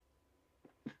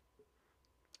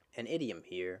An idiom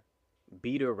here,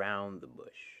 beat around the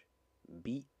bush.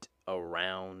 Beat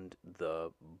around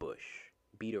the bush.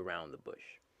 Beat around the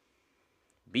bush.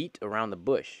 Beat around the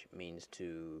bush means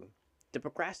to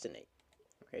procrastinate,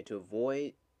 okay, to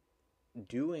avoid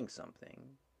doing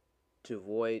something, to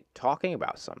avoid talking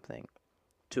about something,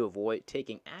 to avoid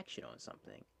taking action on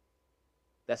something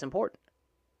that's important.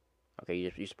 Okay,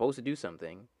 you're supposed to do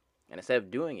something, and instead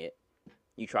of doing it,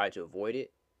 you try to avoid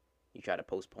it, you try to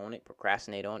postpone it,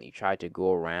 procrastinate on it, you try to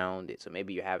go around it. So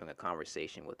maybe you're having a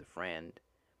conversation with a friend,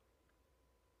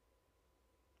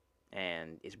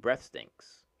 and his breath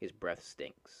stinks. His breath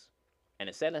stinks. And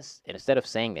instead of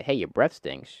saying that, hey, your breath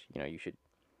stinks, you should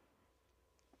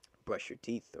brush your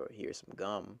teeth or here's some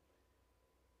gum,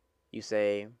 you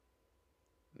say,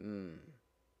 hmm,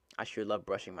 I sure love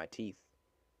brushing my teeth.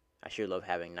 I sure love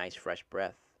having nice fresh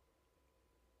breath.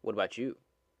 What about you?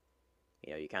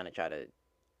 You kind of try to.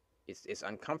 It's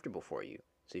uncomfortable for you.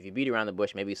 So if you beat around the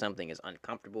bush, maybe something is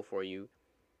uncomfortable for you.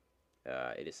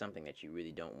 It is something that you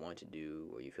really don't want to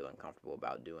do, or you feel uncomfortable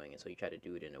about doing, and so you try to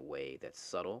do it in a way that's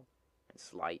subtle and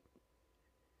slight.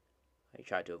 You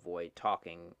try to avoid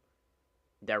talking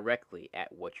directly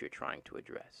at what you're trying to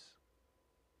address.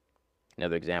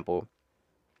 Another example.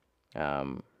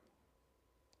 Um,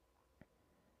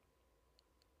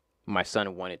 my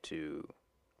son wanted to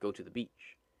go to the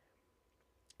beach,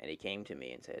 and he came to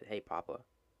me and said, "Hey, Papa,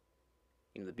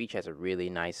 the beach has a really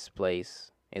nice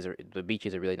place. The beach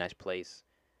is a really nice place.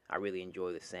 I really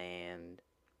enjoy the sand.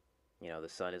 The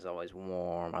sun is always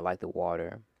warm. I like the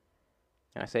water."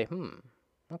 And I say,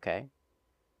 okay.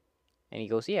 And he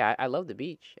goes, "Yeah, I love the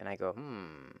beach." And I go,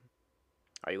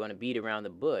 are you going to beat around the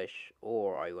bush,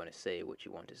 or are you going to say what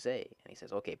you want to say? And he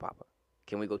says, "Okay, Papa,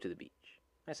 can we go to the beach?"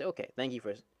 I say, "Okay, thank you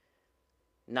for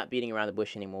not beating around the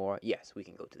bush anymore. Yes, we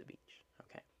can go to the beach."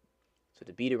 Okay. So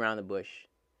to beat around the bush,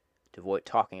 to avoid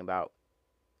talking about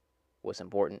what's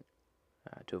important,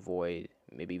 to avoid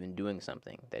maybe even doing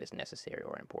something that is necessary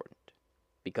or important,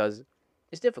 because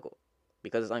it's difficult,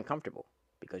 because it's uncomfortable,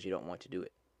 because you don't want to do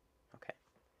it. Okay.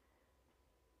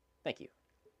 Thank you.